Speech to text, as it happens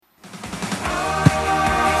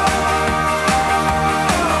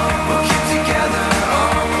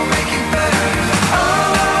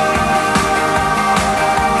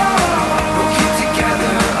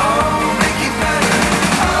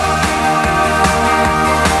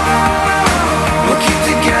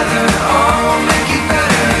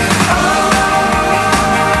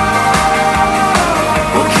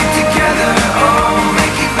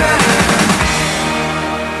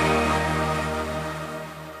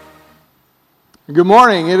Good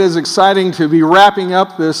morning. It is exciting to be wrapping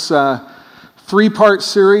up this three-part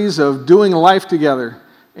series of Doing Life Together.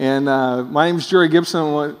 And my name is Jerry Gibson.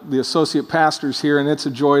 I'm one of the associate pastors here, and it's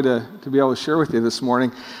a joy to be able to share with you this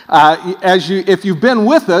morning. If you've been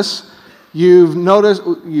with us, you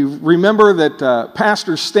remember that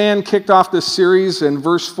Pastor Stan kicked off this series in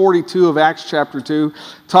verse 42 of Acts chapter 2,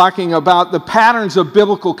 talking about the patterns of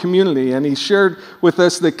biblical community. And he shared with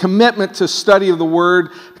us the commitment to study of the Word,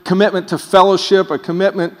 commitment to fellowship, a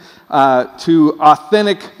commitment to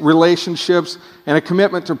authentic relationships, and a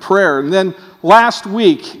commitment to prayer. And then last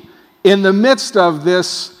week, in the midst of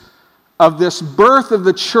this birth of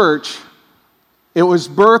the church, it was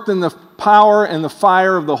birthed in the power and the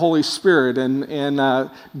fire of the Holy Spirit, and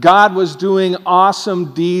God was doing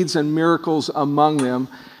awesome deeds and miracles among them.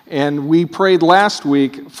 And we prayed last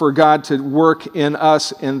week for God to work in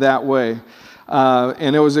us in that way.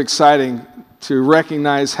 And it was exciting to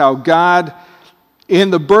recognize how God,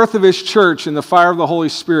 in the birth of His church, in the fire of the Holy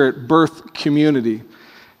Spirit, birthed community.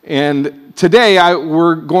 And today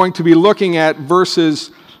we're going to be looking at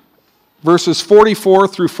verses 44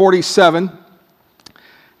 through 47.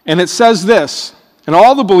 And it says this: "And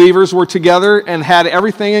all the believers were together and had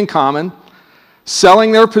everything in common,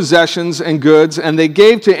 selling their possessions and goods, and they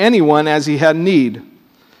gave to anyone as he had need.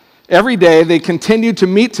 Every day they continued to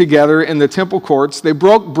meet together in the temple courts. They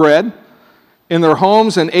broke bread in their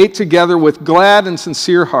homes and ate together with glad and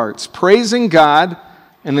sincere hearts, praising God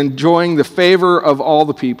and enjoying the favor of all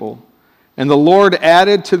the people. And the Lord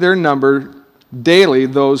added to their number daily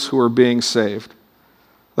those who were being saved."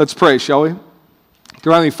 Let's pray, shall we?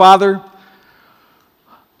 Dear Heavenly Father,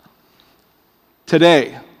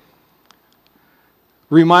 today,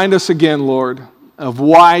 remind us again, Lord, of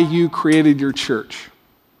why you created your church.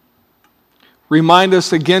 Remind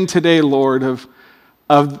us again today, Lord,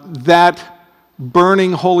 of that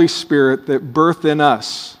burning Holy Spirit that birthed in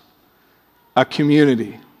us a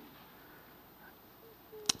community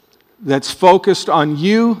that's focused on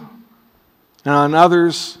you and on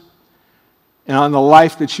others and on the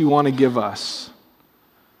life that you want to give us.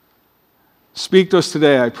 Speak to us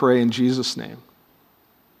today, I pray, in Jesus' name.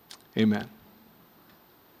 Amen.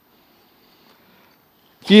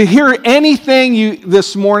 If you hear anything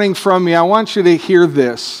this morning from me, I want you to hear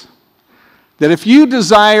this: that if you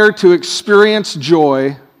desire to experience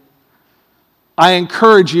joy, I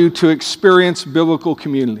encourage you to experience biblical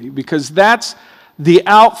community, because that's the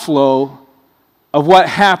outflow of what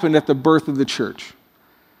happened at the birth of the church.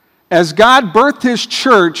 As God birthed His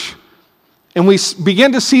church, and we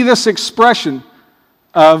begin to see this expression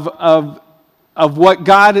of what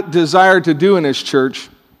God desired to do in His church,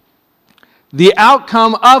 the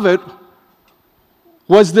outcome of it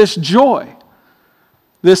was this joy,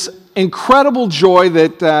 this incredible joy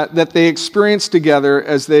that they experienced together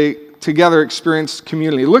as they together experienced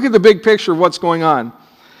community. Look at the big picture of what's going on.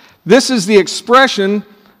 This is the expression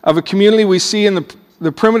of a community we see in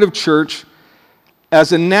the primitive church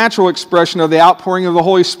as a natural expression of the outpouring of the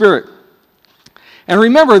Holy Spirit. And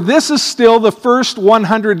remember, this is still the first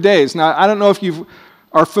 100 days. Now, I don't know if you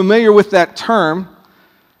are familiar with that term,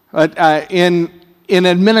 but in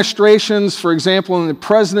administrations, for example, in the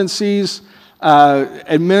presidencies,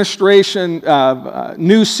 administration,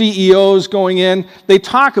 new CEOs going in, they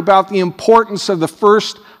talk about the importance of the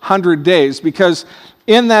first 100 days, because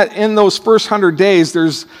in those first 100 days,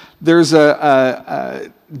 there's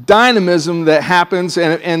a dynamism that happens,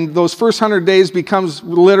 and those first 100 days becomes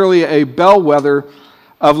literally a bellwether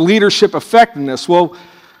of leadership effectiveness. Well,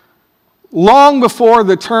 long before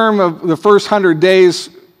the term of the first 100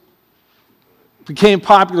 days became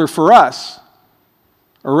popular for us,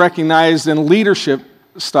 or recognized in leadership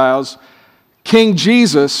styles, King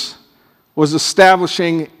Jesus was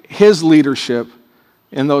establishing His leadership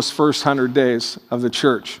in those first 100 days of the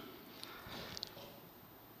church.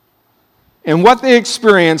 And what they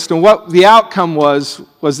experienced and what the outcome was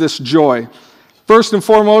this joy. First and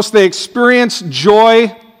foremost, they experienced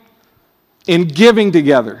joy in giving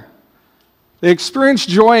together. They experienced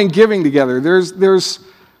joy in giving together. There's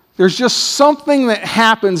just something that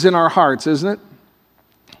happens in our hearts, isn't it,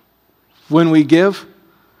 when we give?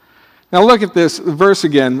 Now look at this verse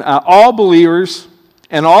again. All believers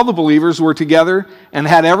and all the believers were together and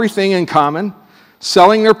had everything in common.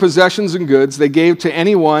 Selling their possessions and goods, they gave to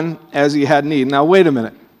anyone as he had need. Now, wait a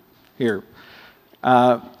minute here.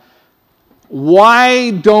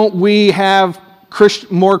 Why don't we have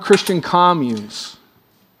more Christian communes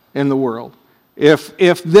in the world if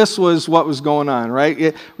this was what was going on,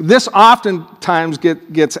 right? This oftentimes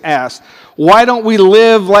gets asked. Why don't we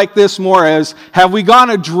live like this more? Have we gone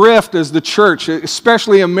adrift as the church,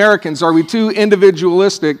 especially Americans? Are we too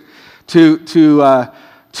individualistic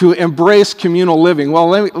to embrace communal living? Well,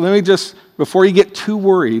 let me just, before you get too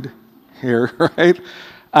worried here, right?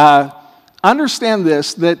 Understand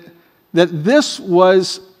this, that this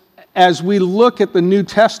was, as we look at the New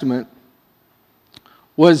Testament,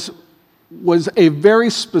 was a very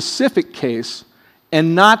specific case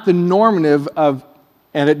and not the normative of,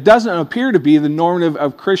 and it doesn't appear to be the normative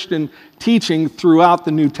of Christian teaching throughout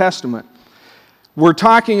the New Testament. We're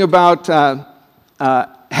talking about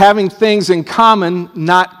having things in common,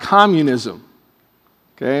 not communism.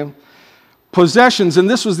 Okay? Possessions, and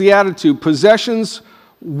this was the attitude, possessions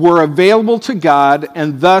were available to God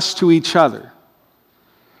and thus to each other.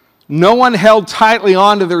 No one held tightly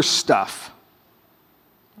onto their stuff.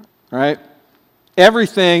 Right?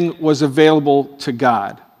 Everything was available to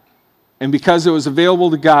God. And because it was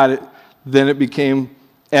available to God, then it became,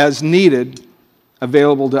 as needed,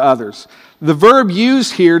 available to others. The verb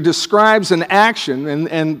used here describes an action,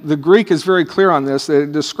 and the Greek is very clear on this, that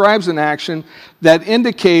it describes an action that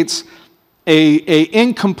indicates a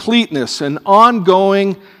incompleteness, an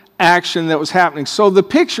ongoing action that was happening. So the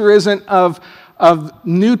picture isn't of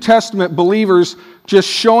New Testament believers just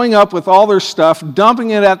showing up with all their stuff,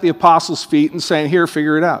 dumping it at the apostles' feet and saying, here,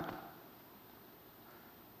 figure it out.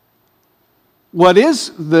 What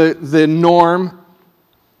is the norm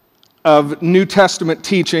of New Testament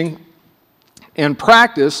teaching and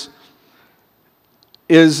practice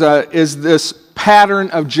is this pattern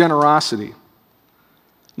of generosity.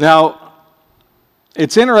 Now,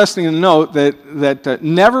 it's interesting to note that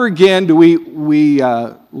never again do we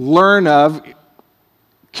learn of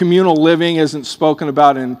communal living isn't spoken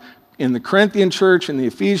about in the Corinthian church, in the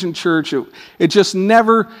Ephesian church. It just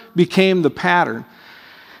never became the pattern.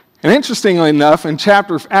 And interestingly enough, in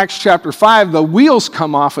Acts chapter 5, the wheels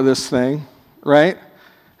come off of this thing, right?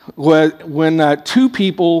 When two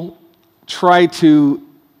people try to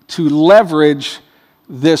leverage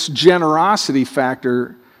this generosity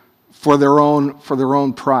factor for their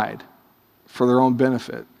own pride, for their own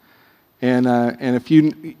benefit. And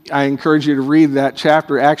I encourage you to read that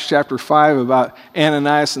chapter, Acts chapter 5, about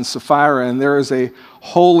Ananias and Sapphira, and there is a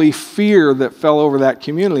holy fear that fell over that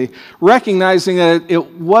community, recognizing that it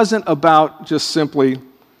wasn't about just simply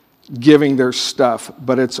giving their stuff,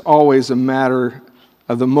 but it's always a matter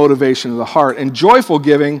of the motivation of the heart. And joyful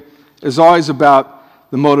giving is always about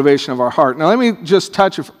the motivation of our heart. Now let me just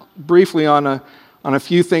touch briefly on a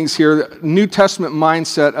few things here. The New Testament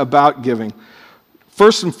mindset about giving.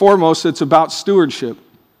 First and foremost, it's about stewardship.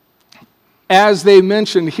 As they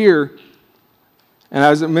mentioned here, and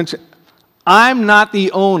as I mentioned, I'm not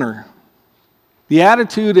the owner. The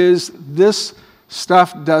attitude is, this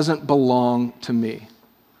stuff doesn't belong to me.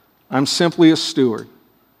 I'm simply a steward.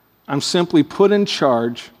 I'm simply put in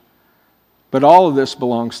charge, but all of this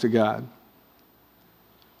belongs to God.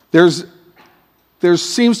 There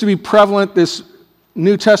seems to be prevalent this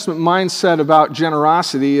New Testament mindset about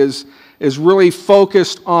generosity is really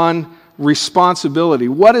focused on responsibility.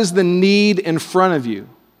 What is the need in front of you?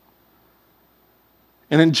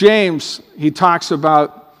 And in James, he talks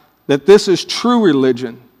about that this is true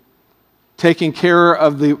religion, taking care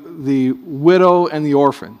of the widow and the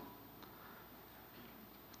orphan.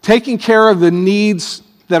 Taking care of the needs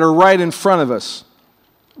that are right in front of us,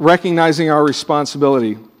 recognizing our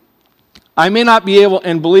responsibility. I may not be able,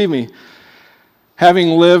 and believe me, having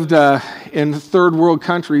lived in third world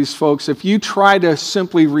countries, folks, if you try to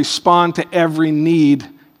simply respond to every need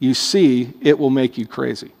you see, it will make you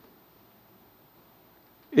crazy.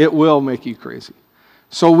 It will make you crazy.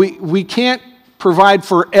 So we can't provide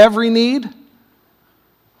for every need,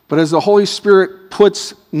 but as the Holy Spirit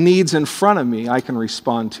puts needs in front of me, I can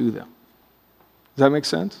respond to them. Does that make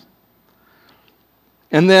sense?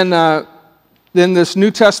 And then this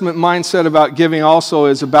New Testament mindset about giving also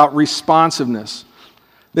is about responsiveness.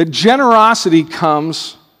 That generosity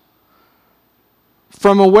comes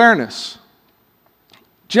from awareness.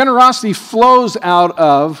 Generosity flows out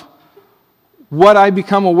of what I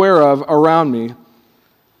become aware of around me.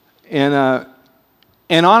 And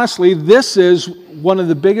honestly, this is one of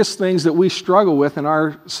the biggest things that we struggle with in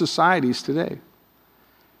our societies today.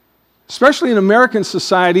 Especially in American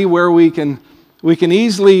society, where we can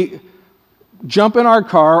easily jump in our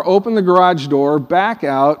car, open the garage door, back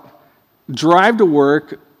out, drive to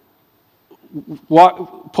work,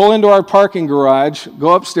 pull into our parking garage,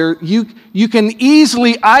 go upstairs. You can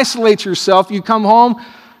easily isolate yourself. You come home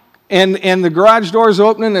and the garage door is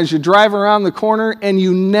opening as you drive around the corner, and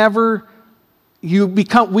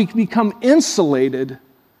we become insulated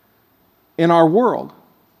in our world.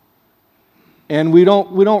 And we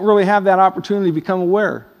don't really have that opportunity to become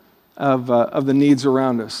aware of the needs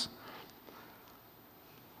around us.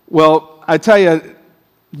 Well, I tell you,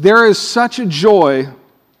 there is such a joy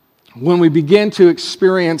when we begin to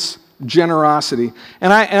experience generosity.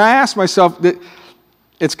 And I ask myself that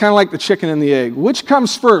it's kind of like the chicken and the egg. Which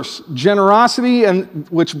comes first, generosity, and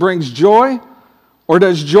which brings joy, or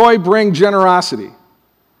does joy bring generosity?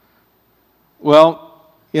 Well,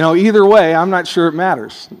 either way, I'm not sure it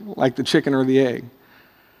matters, like the chicken or the egg.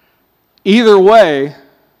 Either way,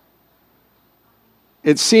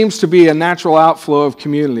 it seems to be a natural outflow of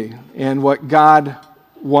community and what God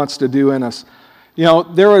wants to do in us.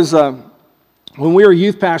 There was when we were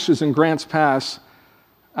youth pastors in Grants Pass,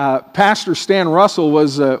 Pastor Stan Russell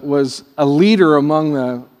was a leader among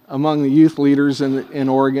the youth leaders in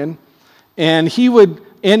Oregon, and he would,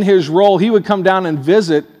 in his role, he would come down and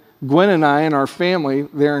visit Gwen and I and our family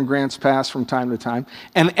there in Grants Pass from time to time.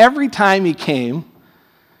 And every time he came,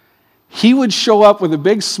 he would show up with a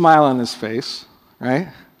big smile on his face, right?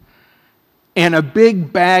 And a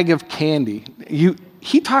big bag of candy.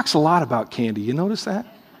 He talks a lot about candy. You notice that?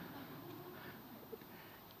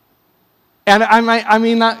 And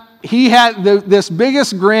he had this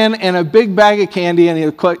biggest grin and a big bag of candy, and he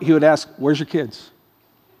would ask, "Where's your kids?"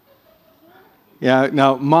 Yeah,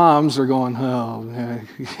 now moms are going, "Oh,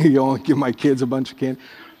 you don't give my kids a bunch of candy."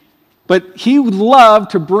 But he would love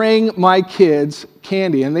to bring my kids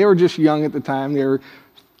candy, and they were just young at the time. They were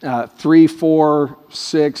 3, 4,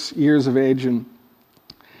 6 years of age,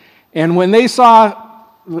 and when they saw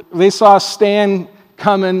Stan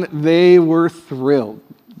coming, they were thrilled.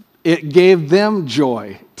 It gave them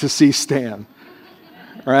joy to see Stan,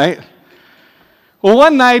 right? Well,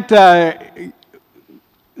 one night,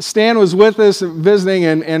 Stan was with us visiting,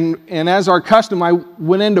 and as our custom, I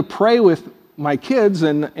went in to pray with my kids,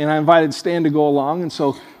 and I invited Stan to go along, and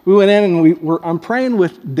so we went in, and I'm praying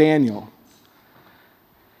with Daniel.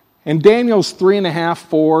 And Daniel's 3.5,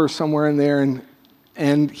 4, somewhere in there,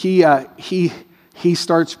 and he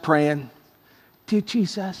starts praying, "Dear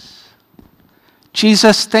Jesus,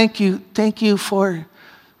 thank you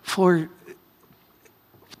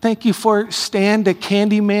for Stan, the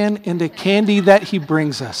candy man, and the candy that he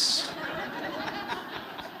brings us."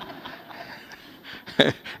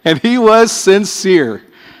 And he was sincere.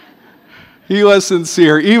 He was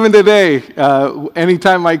sincere. Even today,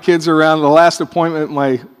 anytime my kids are around, the last appointment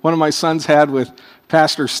one of my sons had with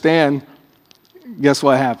Pastor Stan, guess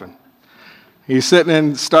what happened? He's sitting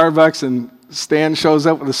in Starbucks, and Stan shows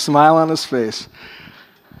up with a smile on his face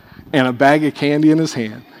and a bag of candy in his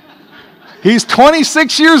hand. He's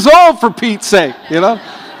 26 years old, for Pete's sake,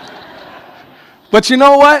 But you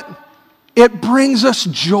know what? It brings us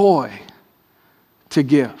joy to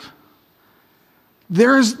give.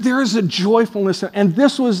 There is a joyfulness, and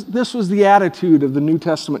this was the attitude of the New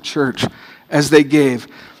Testament church as they gave.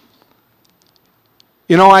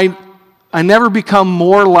 I never become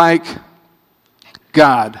more like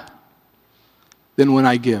God than when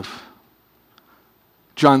I give.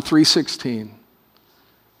 John 3:16.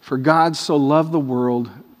 For God so loved the world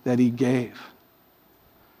that he gave.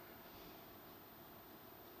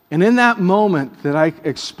 And in that moment that I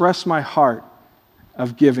express my heart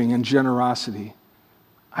of giving and generosity,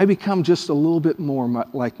 I become just a little bit more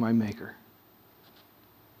like my Maker.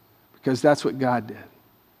 Because that's what God did.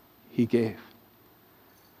 He gave.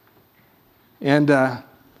 And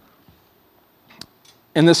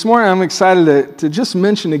this morning I'm excited to just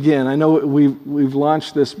mention again, I know we've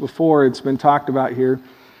launched this before, it's been talked about here,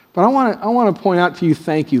 but I want to point out to you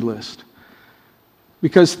Thank You List.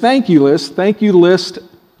 Because Thank You List,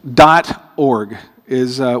 thankyouList.org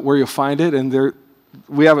is where you'll find it, and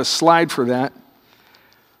we have a slide for that.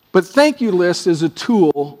 But Thank You List is a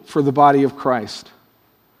tool for the body of Christ.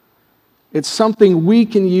 It's something we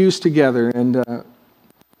can use together, and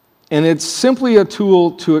it's simply a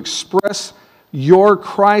tool to express your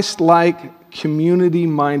Christ-like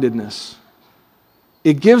community-mindedness.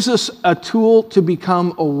 It gives us a tool to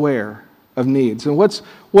become aware of needs. And what's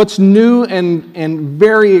new and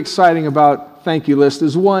very exciting about Thank You List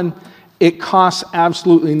is, one, it costs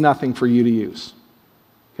absolutely nothing for you to use.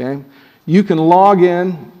 Okay? You can log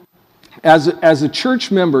in. As a church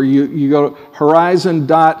member, you go to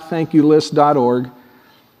horizon.thankyouList.org,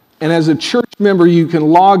 and as a church member, you can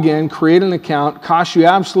log in, create an account, costs you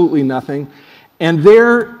absolutely nothing, and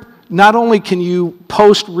there, not only can you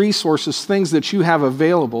post resources, things that you have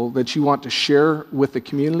available that you want to share with the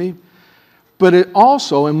community, but it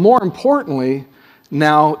also, and more importantly,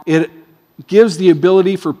 now it gives the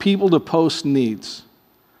ability for people to post needs.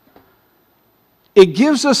 It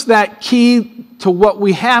gives us that key to what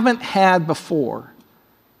we haven't had before,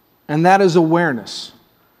 and that is awareness.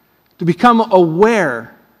 To become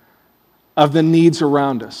aware of the needs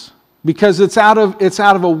around us. because it's out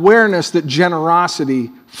of awareness that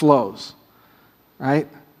generosity flows, right?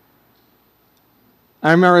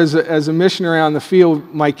 I remember as a missionary on the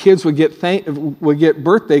field, my kids would get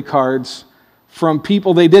birthday cards from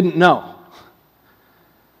people they didn't know.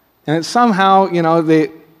 And it somehow,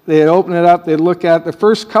 they'd open it up, they'd look at it. The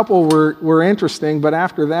first couple were interesting, but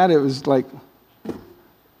after that it was like, it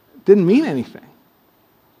didn't mean anything.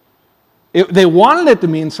 They wanted it to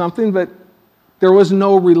mean something, but there was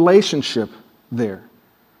no relationship there.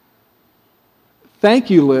 Thank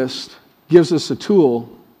you list gives us a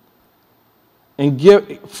tool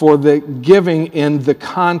for the giving in the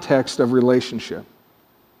context of relationship.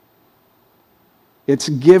 It's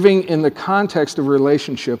giving in the context of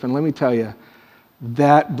relationship, and let me tell you,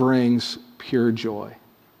 that brings pure joy.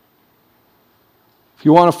 If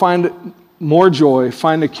you want to find more joy,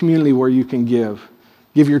 find a community where you can give.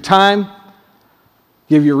 Give your time,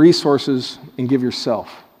 give your resources, and give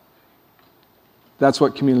yourself. That's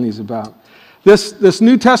what community is about. This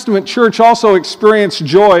New Testament church also experienced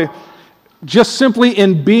joy just simply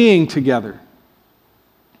in being together.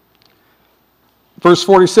 Verse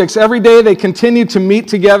 46, every day they continued to meet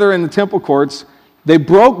together in the temple courts. They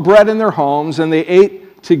broke bread in their homes, and they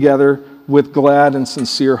ate together with glad and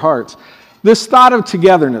sincere hearts. This thought of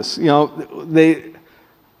togetherness,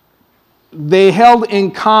 they held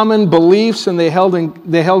in common beliefs, and they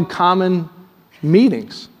held common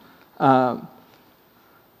meetings.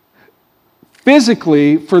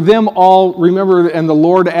 Physically, for them all, remember, and the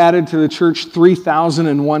Lord added to the church 3,000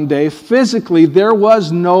 in one day. Physically, there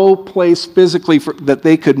was no place physically that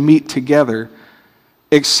they could meet together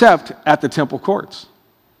except at the temple courts.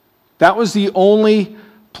 That was the only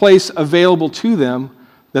place available to them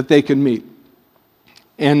that they could meet.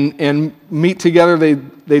 And meet together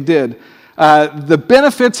they did. The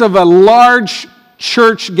benefits of a large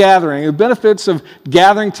church gathering, the benefits of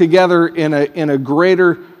gathering together in a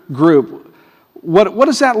greater group, what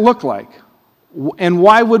does that look like? And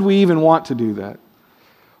why would we even want to do that?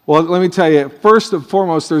 Well, let me tell you, first and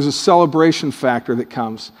foremost, there's a celebration factor that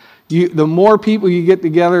comes. The more people you get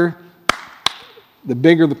together, the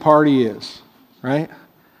bigger the party is, right?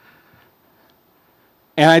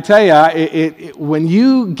 And I tell you, when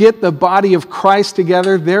you get the body of Christ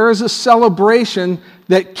together, there is a celebration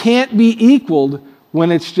that can't be equaled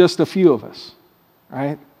when it's just a few of us,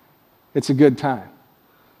 right? It's a good time.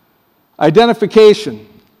 Identification.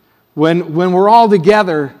 When we're all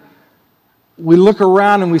together, we look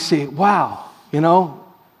around and we say, wow,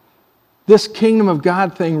 this kingdom of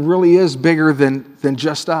God thing really is bigger than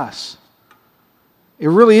just us. It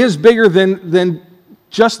really is bigger than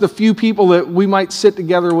just the few people that we might sit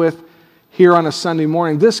together with here on a Sunday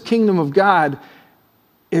morning. This kingdom of God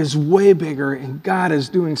is way bigger, and God is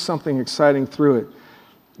doing something exciting through it.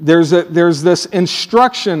 There's this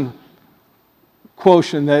instruction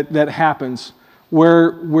quotient that happens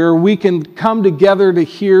where we can come together to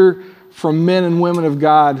hear from men and women of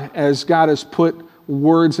God as God has put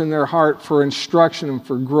words in their heart for instruction and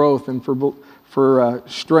for growth and for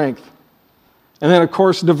strength. And then, of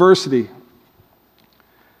course, diversity.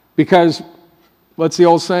 Because, what's the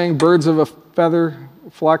old saying? Birds of a feather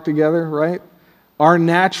flock together, right? Our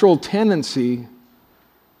natural tendency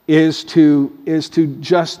is to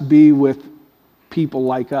just be with people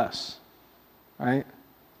like us, right?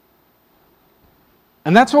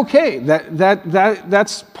 And that's okay.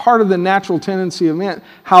 That's part of the natural tendency of man.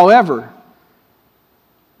 However,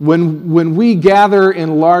 when we gather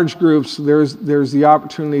in large groups, there's the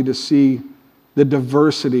opportunity to see the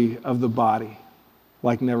diversity of the body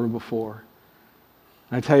like never before.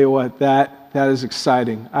 And I tell you what, that is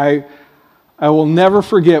exciting. I will never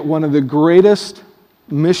forget one of the greatest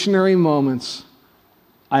missionary moments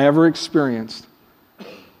I ever experienced.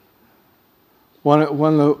 One of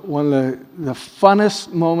the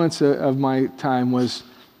funnest moments of my time was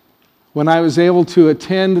when I was able to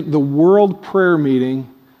attend the World Prayer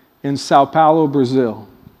Meeting in Sao Paulo, Brazil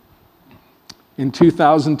in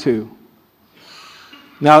 2002.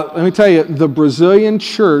 Now, let me tell you, the Brazilian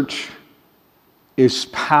church is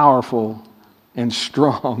powerful and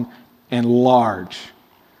strong and large.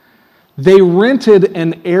 They rented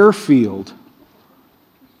an airfield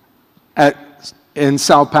in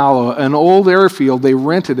Sao Paulo, an old airfield. They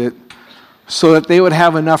rented it so that they would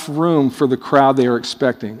have enough room for the crowd they were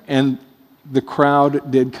expecting. And the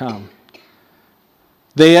crowd did come.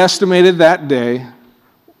 They estimated that day,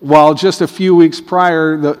 while just a few weeks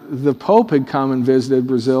prior, the Pope had come and visited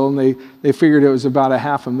Brazil, and they figured it was about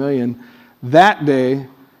 500,000. That day,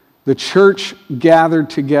 the church gathered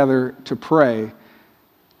together to pray,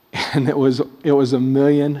 and it was 1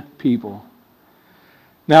 million people.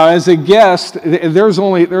 Now, as a guest, there's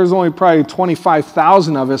only probably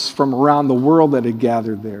 25,000 of us from around the world that had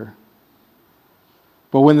gathered there.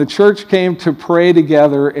 But when the church came to pray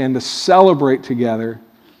together and to celebrate together,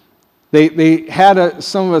 they had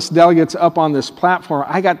some of us delegates up on this platform.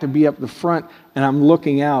 I got to be up the front, and I'm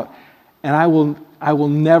looking out. And I will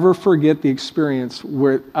never forget the experience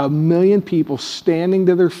where 1 million people standing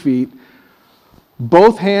to their feet,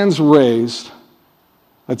 both hands raised.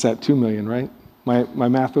 That's at 2 million, right? My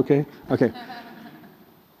math okay? Okay.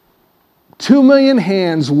 2 million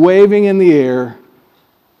hands waving in the air,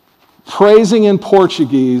 praising in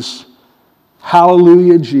Portuguese,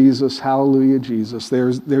 "Hallelujah, Jesus, hallelujah, Jesus."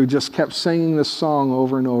 They just kept singing this song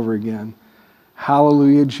over and over again.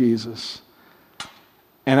 "Hallelujah, Jesus."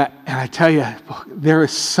 And I tell you, there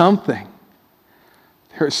is something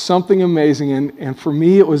amazing. And for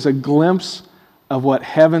me, it was a glimpse of what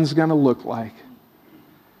heaven's going to look like.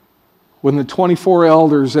 When the 24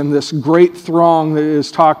 elders and this great throng that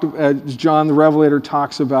is talked, as John the Revelator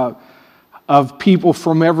talks about, of people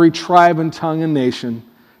from every tribe and tongue and nation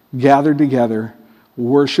gathered together,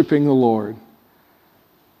 worshiping the Lord.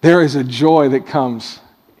 There is a joy that comes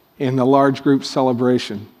in the large group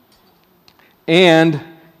celebration. And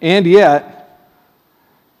yet,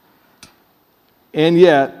 in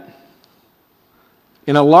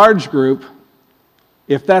a large group,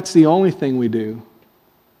 if that's the only thing we do.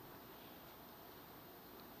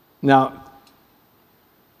 Now,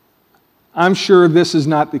 I'm sure this is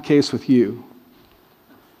not the case with you.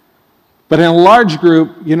 But in a large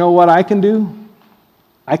group, you know what I can do?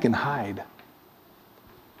 I can hide.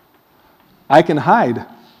 I can hide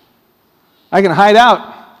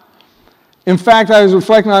out. In fact, I was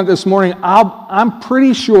reflecting on it this morning. I'm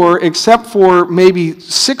pretty sure, except for maybe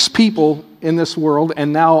 6 people in this world,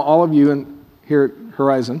 and now all of you here at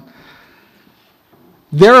Horizon,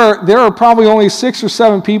 there are probably only 6 or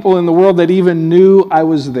 7 people in the world that even knew I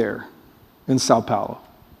was there in Sao Paulo.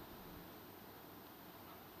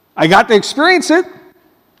 I got to experience it.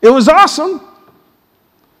 It was awesome.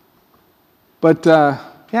 But,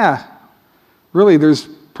 really, there's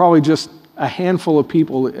probably just a handful of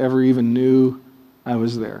people that ever even knew I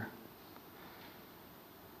was there.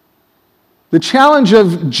 The challenge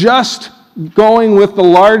of just going with the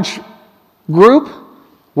large group,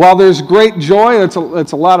 while there's great joy, it's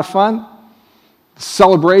a lot of fun,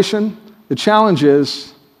 celebration, the challenge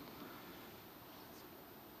is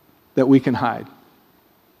that we can hide.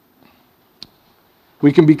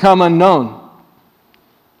 We can become unknown.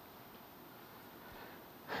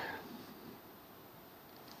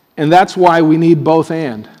 And that's why we need both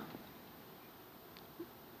and.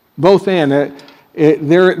 Both and.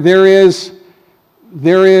 There is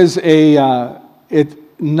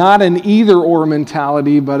not an either-or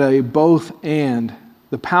mentality, but a both and.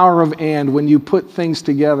 The power of and. When you put things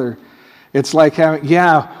together, it's like having,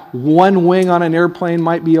 one wing on an airplane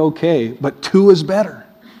might be okay, but 2 is better.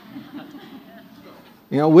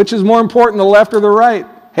 Which is more important, the left or the right?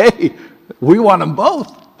 Hey, we want them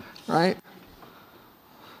both, right?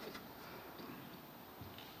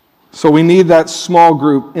 So we need that small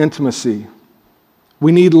group intimacy.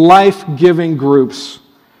 We need life-giving groups.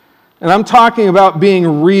 And I'm talking about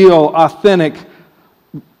being real, authentic,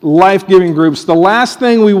 life-giving groups. The last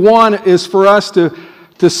thing we want is for us to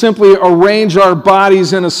simply arrange our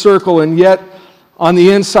bodies in a circle, and yet on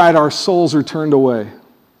the inside our souls are turned away.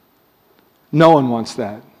 No one wants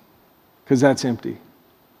that, because that's empty.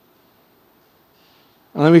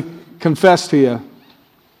 And let me confess to you,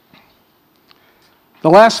 the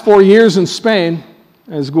last 4 years in Spain,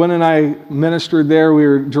 as Gwen and I ministered there, we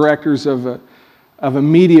were directors of a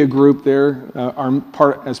media group there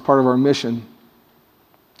as part of our mission.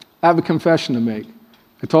 I have a confession to make.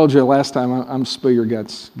 I told you last time I'm Spill Your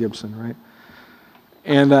Guts Gibson, right?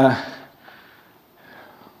 And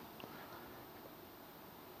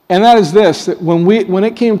that is this, that when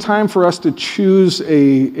it came time for us to choose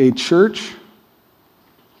a church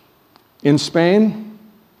in Spain,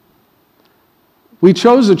 we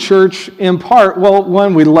chose a church in part,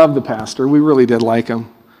 one, we loved the pastor. We really did like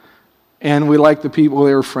him. And we liked the people,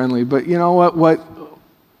 they were friendly. But you know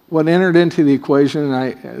what entered into the equation,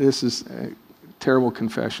 and this is a terrible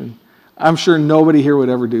confession. I'm sure nobody here would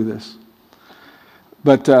ever do this.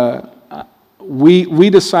 But we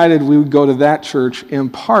decided we would go to that church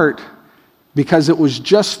in part because it was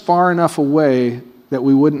just far enough away that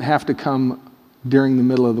we wouldn't have to come during the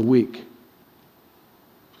middle of the week.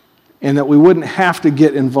 And that we wouldn't have to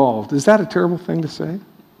get involved. Is that a terrible thing to say?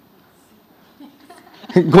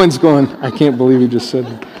 Gwen's going, I can't believe you just said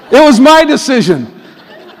that. It was my decision.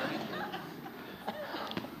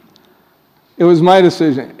 It was my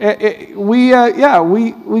decision. We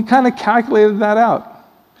kind of calculated that out.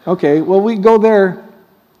 Okay, well, we go there,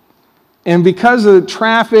 and because of the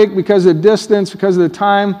traffic, because of the distance, because of the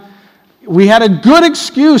time, we had a good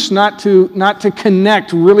excuse not to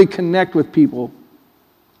really connect with people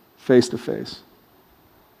face to face.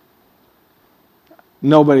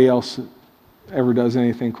 Nobody else ever does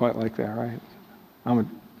anything quite like that, right?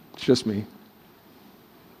 It's just me.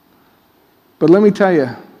 But let me tell you,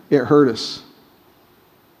 it hurt us.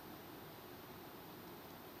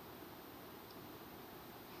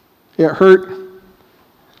 It hurt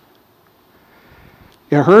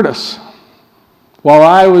us. While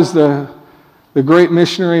I was the great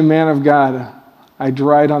missionary man of God, I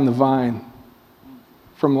dried on the vine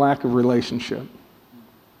from lack of relationship.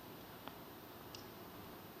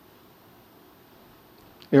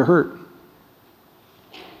 It hurt.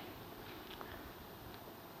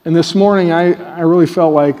 And this morning, I really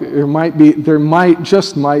felt like there might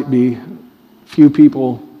be few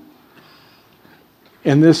people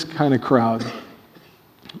in this kind of crowd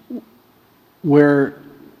where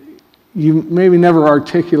you maybe never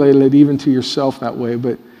articulated it even to yourself that way,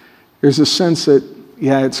 but there's a sense that,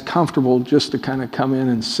 yeah, it's comfortable just to kind of come in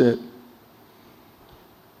and sit.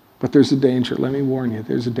 But there's a danger. Let me warn you,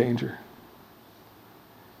 there's a danger.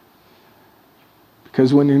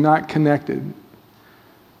 Because when you're not connected,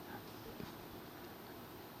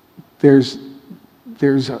 there's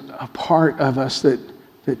a part of us that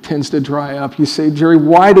tends to dry up. You say, Jerry,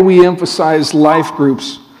 why do we emphasize life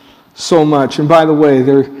groups so much? And by the way,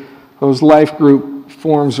 those life group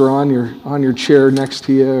forms are on your chair next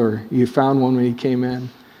to you, or you found one when you came in.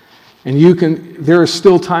 And there is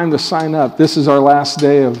still time to sign up. This is our last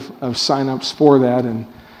day of sign-ups for that. And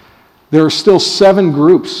there are still 7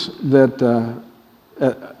 groups that,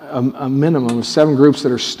 a minimum of 7 groups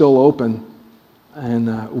that are still open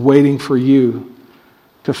and waiting for you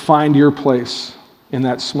to find your place in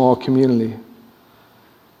that small community,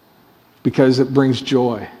 because it brings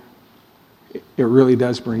joy. It really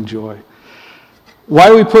does bring joy. Why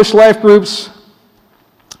do we push life groups?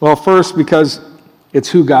 Well, first, because it's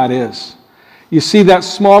who God is. You see, that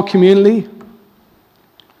small community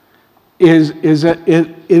it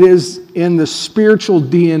is in the spiritual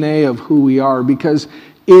DNA of who we are, because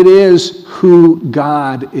it is who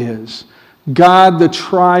God is. God the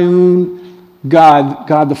triune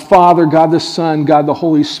God the Father, God the Son, God the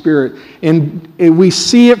Holy Spirit. And we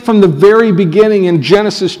see it from the very beginning in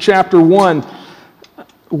Genesis chapter 1,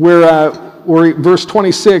 where verse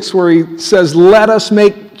 26, where he says, let us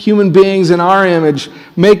make human beings in our image,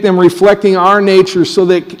 make them reflecting our nature so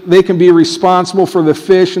that they can be responsible for the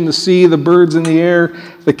fish in the sea, the birds in the air,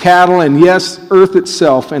 the cattle, and yes, earth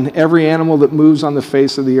itself, and every animal that moves on the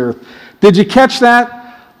face of the earth. Did you catch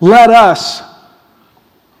that? Let us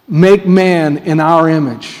make man in our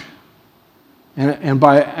image and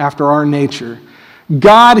after our nature.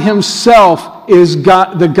 God himself is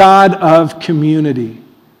the God of community.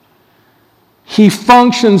 He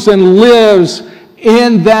functions and lives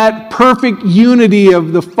in that perfect unity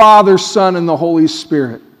of the Father, Son, and the Holy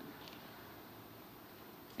Spirit.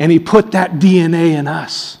 And he put that DNA in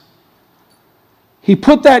us. He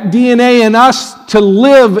put that DNA in us to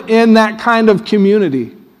live in that kind of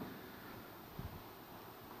community.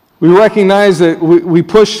 We recognize that we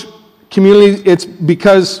push community, it's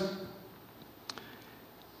because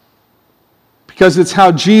it's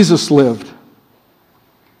how Jesus lived.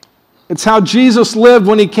 It's how Jesus lived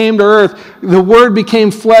when he came to earth. The Word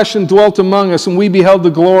became flesh and dwelt among us, and we beheld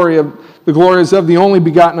the glories of the only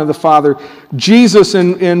begotten of the Father. Jesus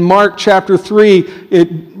in Mark chapter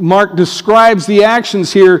 3, Mark describes the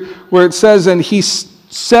actions here where it says, and he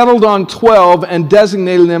settled on 12 and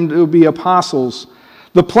designated them to be apostles.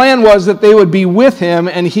 The plan was that they would be with him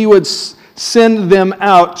and he would send them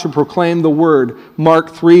out to proclaim the word. Mark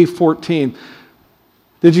 3:14.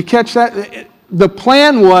 Did you catch that? The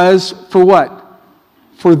plan was for what?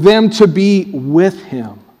 For them to be with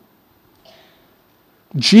him.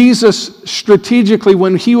 Jesus strategically,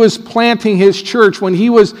 when he was planting his church, when he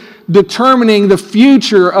was determining the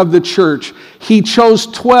future of the church, he chose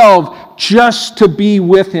 12 just to be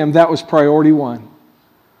with him. That was priority 1.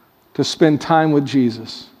 To spend time with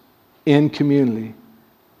Jesus in community.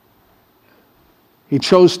 He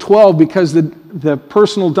chose 12 because the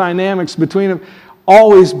personal dynamics between them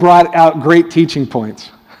always brought out great teaching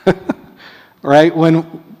points. Right?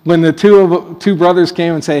 When the two brothers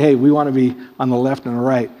came and say, hey, we want to be on the left and the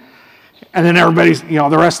right. And then everybody's, the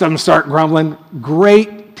rest of them start grumbling.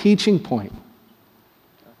 Great teaching point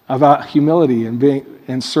about humility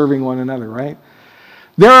and serving one another, right?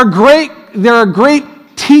 There are great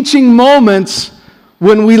teaching moments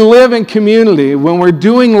when we live in community, when we're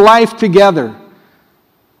doing life together,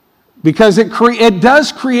 because it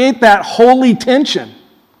does create that holy tension,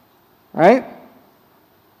 right?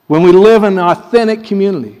 When we live in an authentic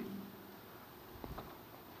community.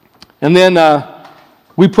 And then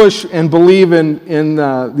we push and believe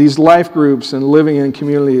in these life groups and living in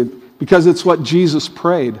community because it's what Jesus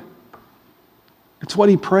prayed. It's what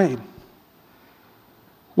he prayed.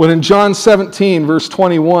 When in John 17, verse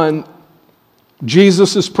 21,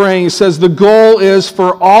 Jesus is praying, he says, the goal is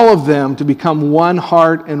for all of them to become one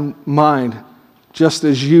heart and mind, just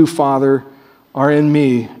as you, Father, are in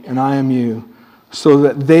me and I am you, so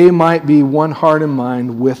that they might be one heart and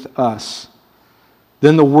mind with us.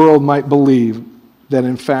 Then the world might believe that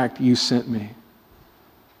in fact you sent me.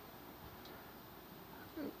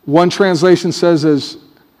 One translation says,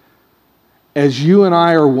 as you and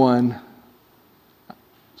I are one,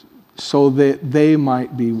 so that they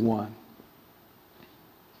might be one.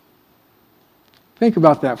 Think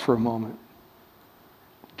about that for a moment.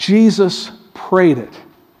 Jesus prayed it.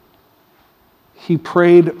 He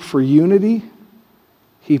prayed for unity.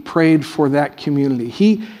 He prayed for that community.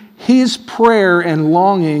 His prayer and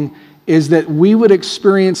longing is that we would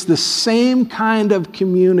experience the same kind of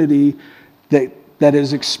community that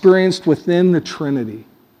is experienced within the Trinity.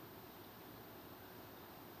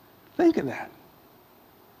 Think of that.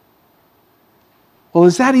 Well,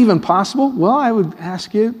 is that even possible? Well, I would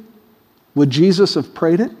ask you, would Jesus have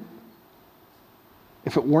prayed it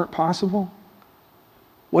if it weren't possible?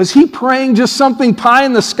 Was he praying just something pie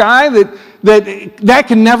in the sky that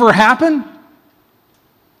can never happen?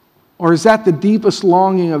 Or is that the deepest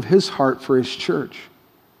longing of his heart for his church?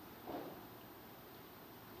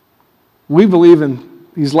 We believe in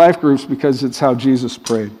these life groups because it's how Jesus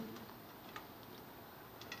prayed.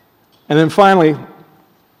 And then finally,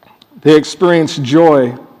 they experience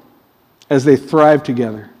joy as they thrive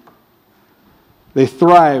together. They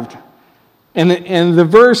thrived. And the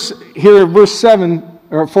verse here, verse 7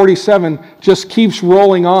 or 47, just keeps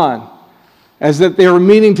rolling on. As that they were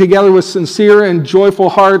meeting together with sincere and joyful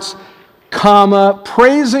hearts,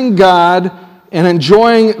 praising God and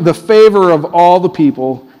enjoying the favor of all the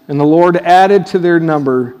people. And the Lord added to their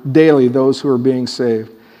number daily those who are being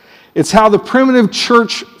saved. It's how the primitive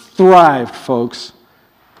church thrived, folks.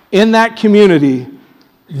 In that community,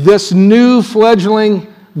 this new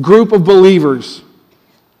fledgling group of believers,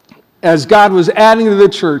 as God was adding to the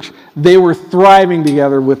church, they were thriving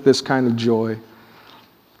together with this kind of joy.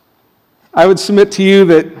 I would submit to you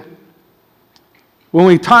that when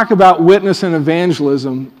we talk about witness and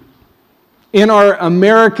evangelism, in our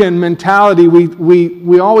American mentality,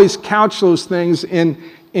 we always couch those things in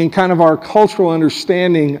kind of our cultural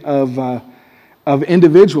understanding of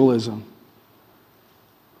individualism.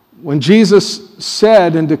 When Jesus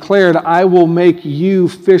said and declared, I will make you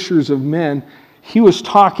fishers of men, he was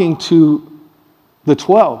talking to the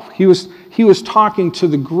 12. He was talking to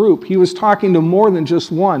the group. He was talking to more than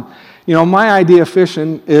just one. You know, my idea of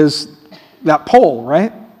fishing is that pole,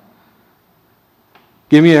 right?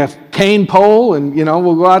 Give me a cane pole and,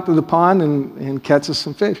 we'll go out to the pond and catch us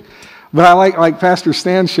some fish. But I like Pastor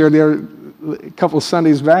Stan shared a couple of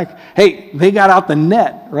Sundays back. Hey, they got out the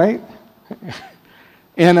net, right?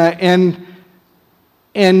 And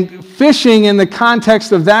fishing in the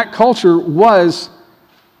context of that culture was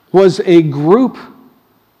a group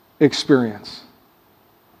experience.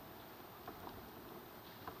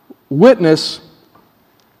 Witness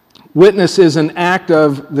is an act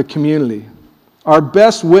of the community. Our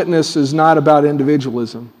best witness is not about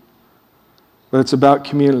individualism, but it's about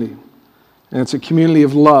community. And it's a community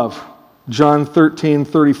of love. John 13,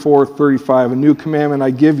 34, 35, a new commandment I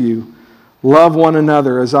give you, love one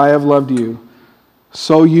another as I have loved you.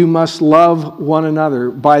 So you must love one another.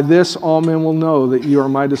 By this all men will know that you are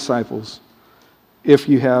my disciples, if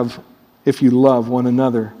you love one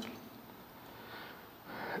another.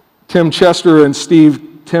 Tim Chester and Steve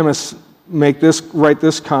Timmis write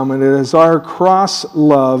this comment: it is our cross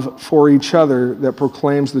love for each other that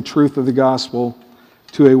proclaims the truth of the gospel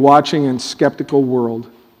to a watching and skeptical world.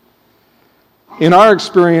 In our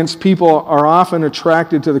experience, people are often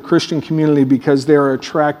attracted to the Christian community because they are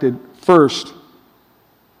attracted first.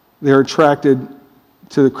 They're attracted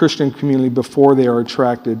to the Christian community before they are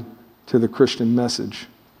attracted to the Christian message.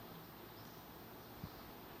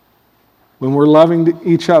 When we're loving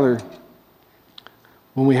each other,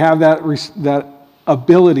 when we have that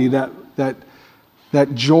ability, that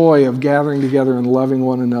joy of gathering together and loving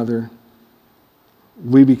one another,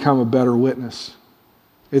 we become a better witness.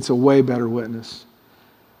 It's a way better witness.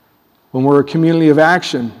 When we're a community of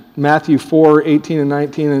action, Matthew 4:18 and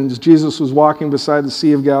 19, and as Jesus was walking beside the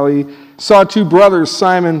Sea of Galilee, he saw two brothers,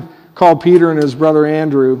 Simon called Peter and his brother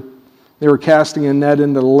Andrew. They were casting a net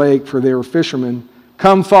into the lake, for they were fishermen.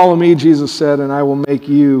 "Come, follow me," Jesus said, "and I will make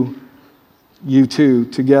you two,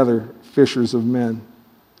 together, fishers of men."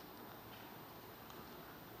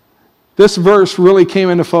 This verse really came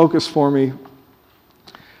into focus for me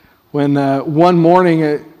when one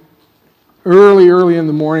morning, early in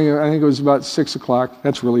the morning, I think it was about 6 o'clock.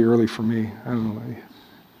 That's really early for me. I don't know.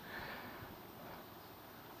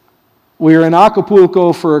 We were in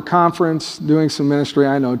Acapulco for a conference, doing some ministry.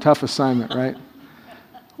 I know, tough assignment, right?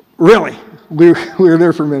 Really, we were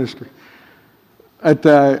there for ministry.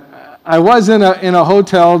 I was in a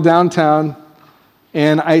hotel downtown,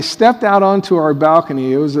 and I stepped out onto our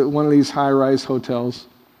balcony. It was at one of these high-rise hotels.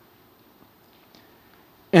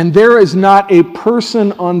 And there is not a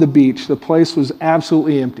person on the beach. The place was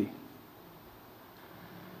absolutely empty.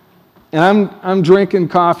 And I'm drinking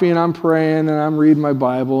coffee, and I'm praying, and I'm reading my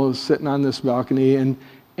Bible, sitting on this balcony,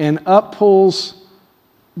 and up pulls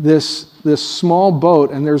this small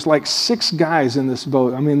boat, and there's like 6 guys in this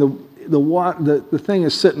boat. I mean, the thing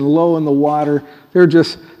is sitting low in the water. There's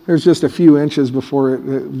just a few inches before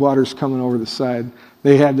the water's coming over the side.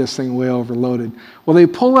 They had this thing way overloaded. Well, they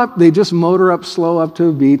pull up, they just motor up slow up to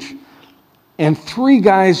the beach, and 3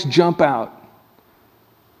 guys jump out.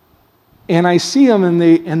 And I see them, and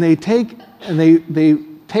they take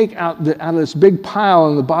out of this big pile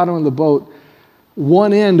on the bottom of the boat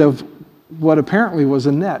one end of what apparently was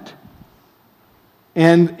a net.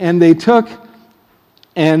 And they took,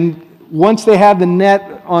 and once they had the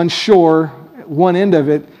net on shore, one end of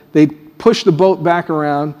it, they pushed the boat back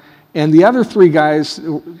around, and the other 3 guys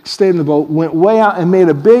stayed in the boat, went way out and made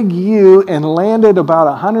a big U and landed about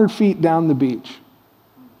 100 feet down the beach.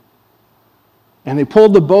 And they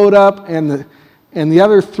pulled the boat up, and the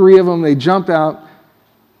other 3 of them, they jumped out,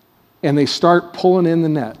 and they start pulling in the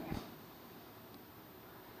net.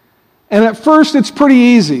 And at first, it's pretty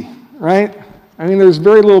easy, right? I mean, there's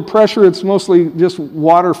very little pressure. It's mostly just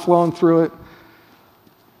water flowing through it.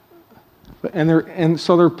 And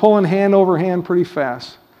so they're pulling hand over hand pretty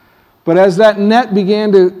fast. But as that net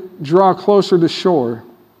began to draw closer to shore,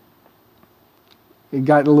 it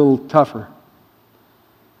got a little tougher.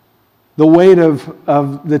 The weight of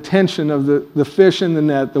the tension of the fish in the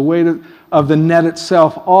net, the weight of the net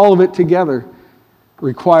itself, all of it together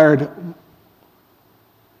required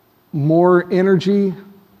more energy,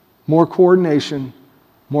 more coordination,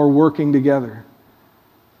 more working together.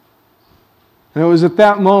 And it was at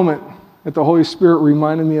that moment that the Holy Spirit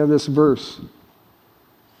reminded me of this verse.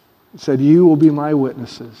 It said, "You will be my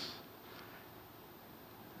witnesses.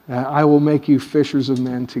 I will make you fishers of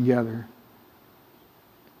men together."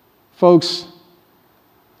 Folks,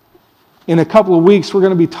 in a couple of weeks, we're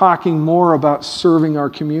going to be talking more about serving our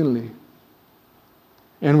community.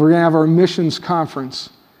 And we're going to have our missions conference.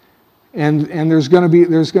 And there's going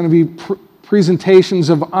to be presentations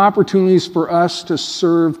of opportunities for us to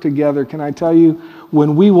serve together. Can I tell you,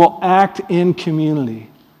 when we will act in community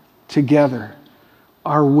together,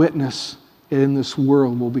 our witness in this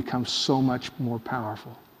world will become so much more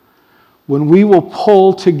powerful. When we will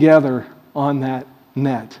pull together on that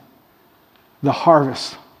net, the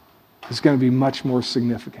harvest is going to be much more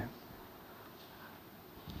significant.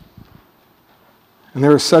 And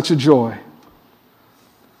there is such a joy.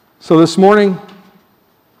 So this morning,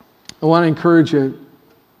 I want to encourage you,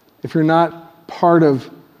 if you're not part of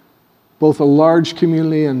both a large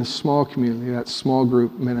community and a small community, that small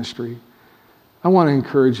group ministry, I want to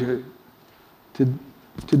encourage you to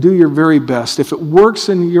do your very best. If it works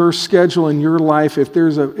in your schedule, in your life, if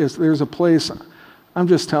there's a place, I'm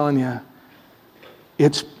just telling you,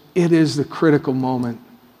 it is the critical moment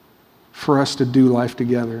for us to do life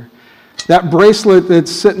together. That bracelet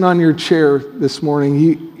that's sitting on your chair this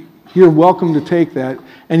morning, you're welcome to take that.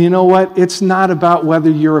 And you know what? It's not about whether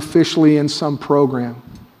you're officially in some program,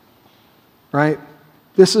 right?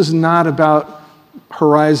 This is not about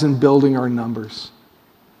Horizon building our numbers.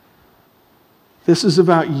 This is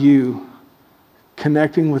about you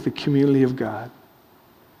connecting with the community of God.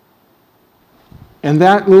 And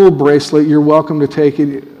that little bracelet, you're welcome to take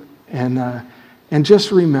it, and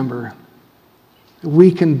just remember,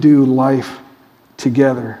 we can do life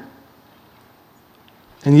together.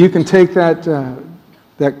 And you can take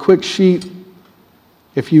that quick sheet.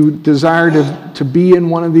 If you desire to be in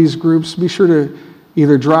one of these groups, be sure to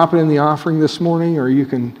either drop it in the offering this morning, or you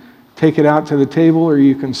can take it out to the table, or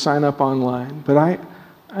you can sign up online. But I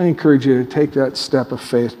encourage you to take that step of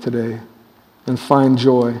faith today and find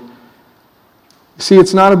joy. See,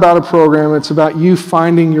 it's not about a program, it's about you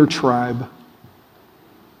finding your tribe.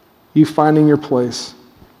 you finding your place,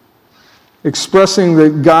 expressing the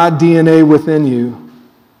God DNA within you,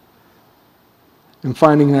 and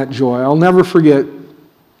finding that joy. I'll never forget,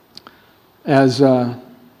 as a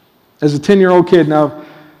 10-year-old kid, now,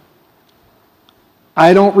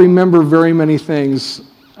 I don't remember very many things.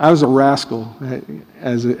 I was a rascal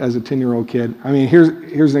as a 10-year-old kid. I mean,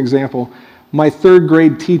 here's an example. My third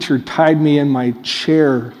grade teacher tied me in my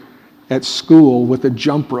chair at school with a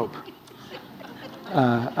jump rope.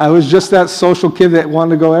 I was just that social kid that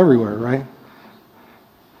wanted to go everywhere, right?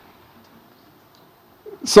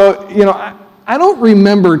 So, I don't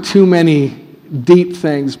remember too many deep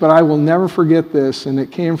things, but I will never forget this, and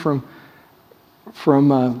it came from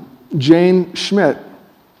Jane Schmidt,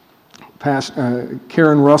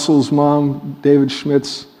 Karen Russell's mom, David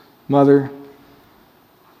Schmidt's mother.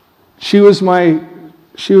 She was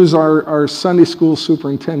our Sunday school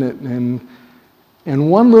superintendent, and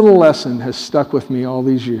one little lesson has stuck with me all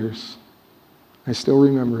these years. I still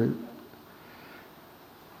remember it.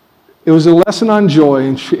 It was a lesson on joy,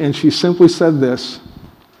 and she simply said this: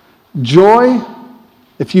 joy,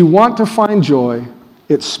 if you want to find joy,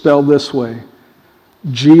 it's spelled this way: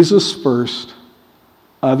 Jesus first,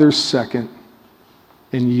 others second,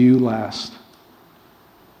 and you last.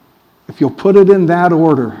 If you'll put it in that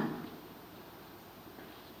order,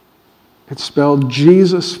 it's spelled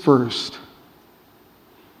Jesus first,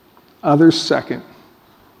 others second,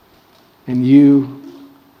 and you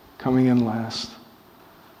coming in last.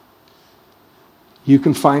 You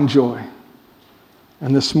can find joy.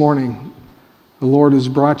 And this morning, the Lord has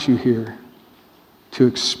brought you here to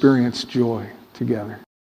experience joy together.